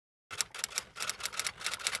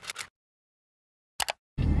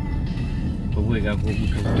but we got to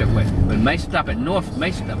check away. But may stop at North,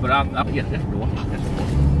 may stop, but yeah, that's North. That's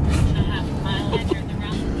North.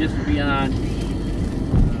 Just beyond.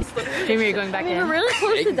 Jamie, you're going back in. We're really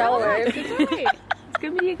close to Delaware. It's okay. It's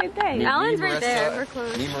gonna be a good day. Alan's right there. We're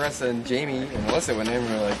close. Me, Marissa, and Jamie, and Melissa went in. We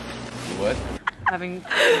were like, what?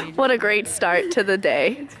 What a great start to the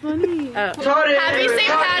day. It's funny. Happy St.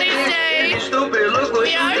 Patty's Day. We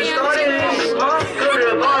are I'm Italian,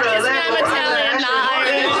 not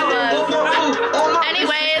Irish, but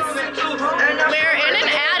anyways, we're in an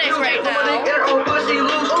attic right now.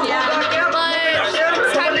 Yeah, but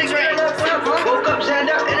it's time to drink.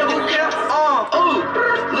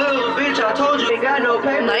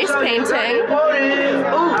 Nice painting. Say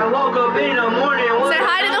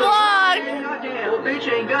hi to the vlog.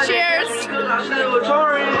 Cheers.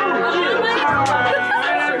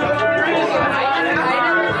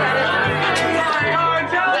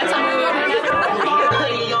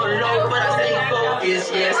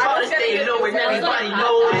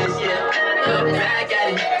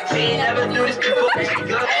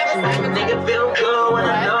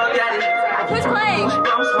 Who's playing?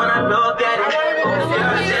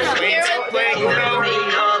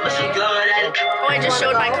 Oh, I just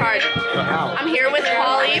showed my card. I'm here with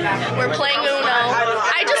Polly. We're playing Uno.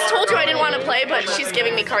 I just told you I didn't want to play, but she's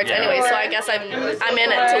giving me cards anyway, so I guess I'm in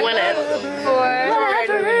it to win it.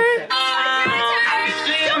 Whatever.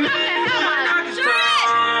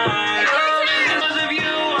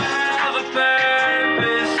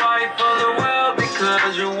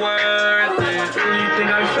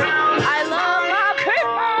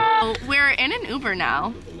 We're in an Uber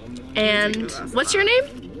now, and what's your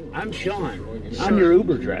name? I'm Sean. I'm your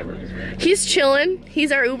Uber driver. He's chillin'.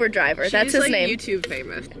 He's our Uber driver. That's his name. YouTube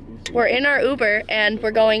famous. We're in our Uber, and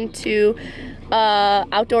we're going to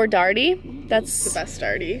outdoor darty. That's The best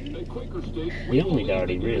darty. The only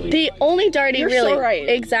darty, really. the only darty, You're really. so right.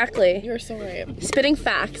 Exactly. You're so right. Spitting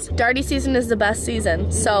facts. Darty season is the best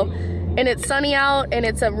season. So, and it's sunny out, and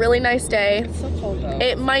it's a really nice day. It's so cold though.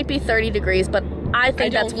 It might be 30 degrees, but I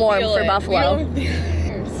think that's warm for Buffalo.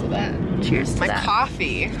 Cheers to that. Cheers to My that.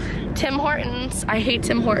 coffee. Tim Hortons. I hate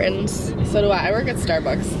Tim Hortons. So do I. I work at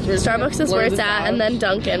Starbucks. Starbucks is where it's at, and then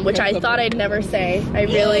Dunkin', which I thought I'd never say. I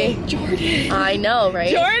really. Jordan. I know,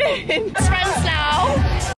 right? Jordan. Best friends now.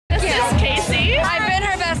 This is Casey. I've been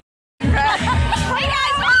her best friend. Hey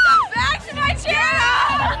guys, welcome back to my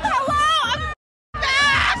channel. Hello, I'm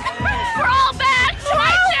back. We're all back to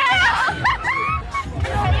my channel.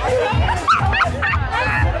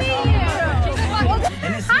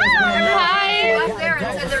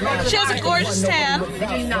 Hi. She has a gorgeous tan.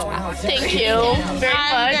 Thank you very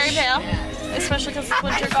I'm much. very pale, especially because it's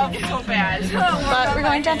winter. So bad. But we're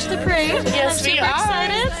going down to the parade. Yes, I'm we super are.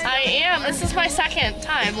 excited. I am. This is my second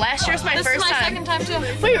time. Last year's my This first is my time. second time too.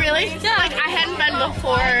 Wait, really? Yeah. Like I hadn't been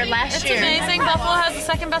before last It's year. amazing. Buffalo has the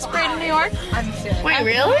second best parade in New York. Wait,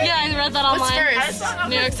 really? Yeah, I read that What's online. first?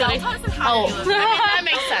 New York City. Oh, that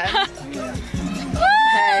makes sense.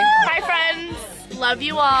 Hey. Hi, friends. Love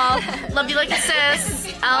you all. Love you like a sis.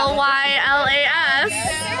 LYLAS.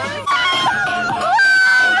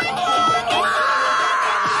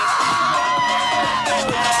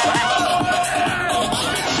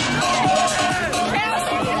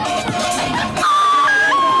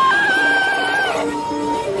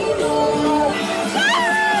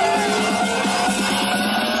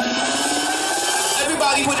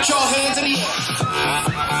 Everybody put your hands in the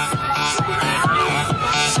air.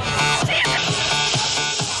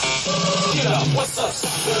 Get up, what's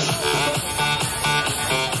up,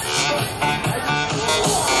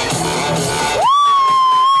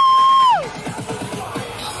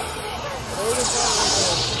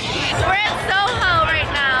 We're at Soho right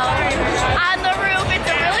now. On the roof. It's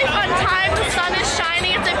a really fun time. The sun is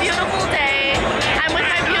shining. It's a beautiful day. I'm with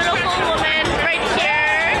my beautiful woman right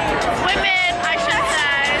here. Women, I should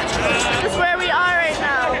say. This is where we are right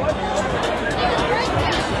now.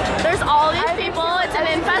 There's all these people. It's an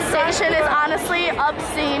infestation. It's honestly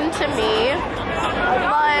obscene to me.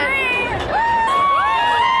 But